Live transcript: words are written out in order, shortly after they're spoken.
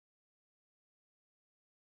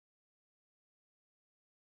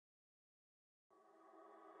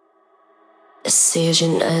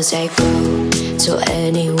decision as I go to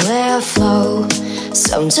anywhere I flow.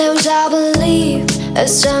 Sometimes I believe, at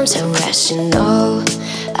times I'm rational.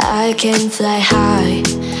 I can fly high,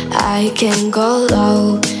 I can go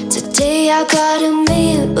low. Today I got a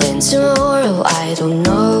million, tomorrow I don't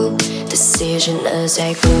know. Decision as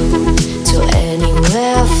I go to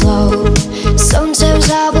anywhere I flow. Sometimes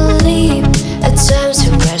I believe, at times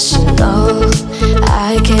I'm rational.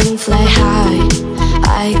 I can fly high,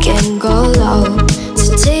 I can go low.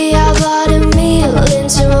 Today I got a million,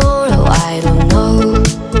 tomorrow I don't know.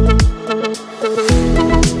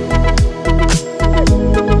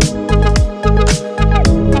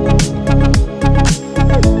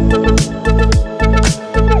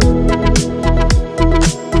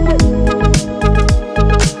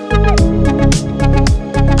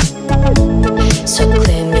 So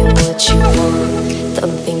claim what you want,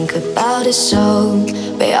 don't think about it so.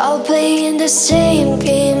 We're all playing the same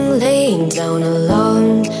game, laying down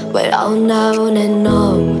alone. We're all known and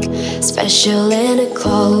known, special in the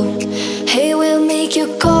cold. Hey, we'll make you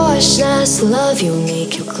cautious, love you,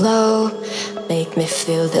 make you glow. Make me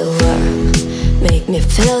feel the warmth, make me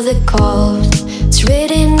feel the cold. It's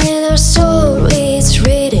written in our stories,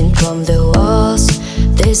 written from the walls.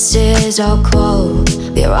 This is our quote,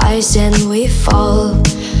 we rise and we fall.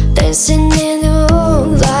 Dancing in the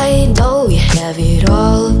moonlight, though we have it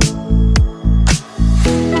all.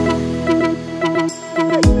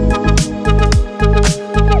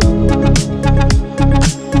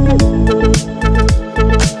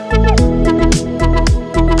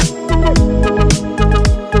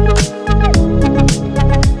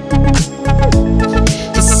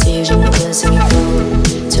 Decision was me go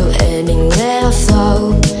to anywhere I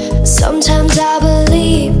flow. Sometimes I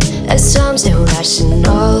believe, at times I'm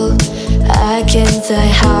rational. I can fly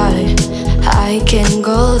high, I can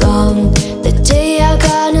go long. The day I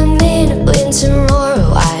got a million,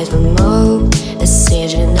 tomorrow I don't know.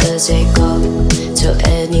 Decision as I go to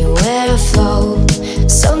anywhere I flow.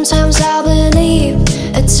 Sometimes I believe,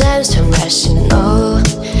 at times I'm rational.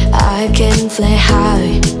 I can fly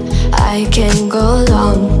high, I can go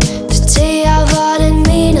long. The day I got a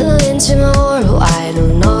million, tomorrow I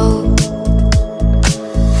don't know.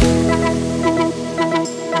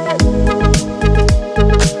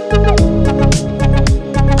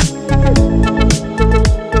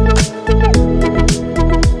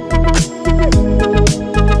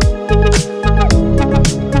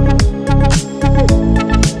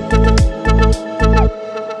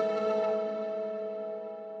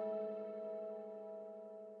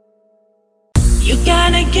 You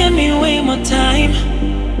gotta give me way more time,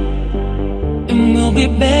 and we'll be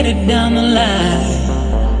better down the line.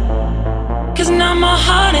 Cause now my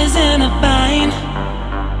heart is in a bind,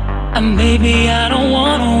 and baby I don't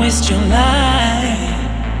wanna waste your life.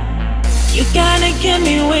 You gotta give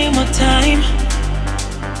me way more time,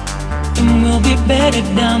 and we'll be better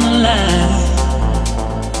down the line.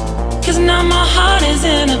 Cause now my heart is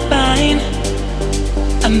in a bind,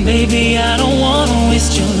 and baby I don't wanna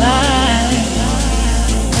waste your life.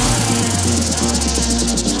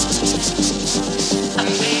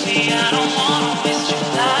 I don't wanna waste your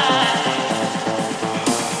life.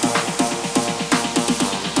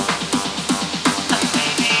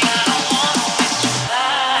 Baby, I don't wanna waste your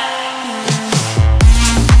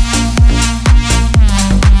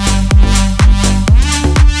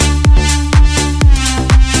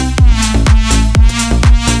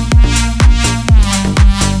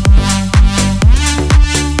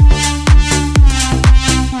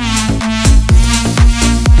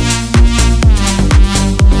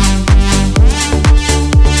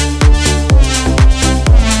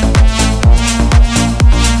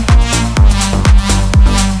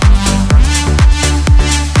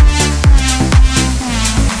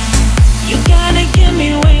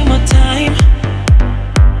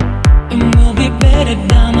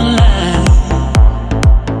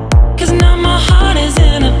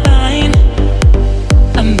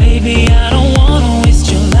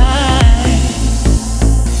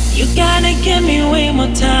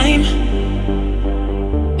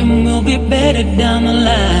down the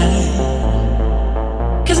line.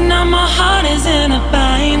 Cause now my heart is in a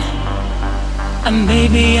bind, and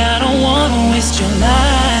baby I don't wanna waste your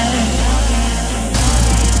life.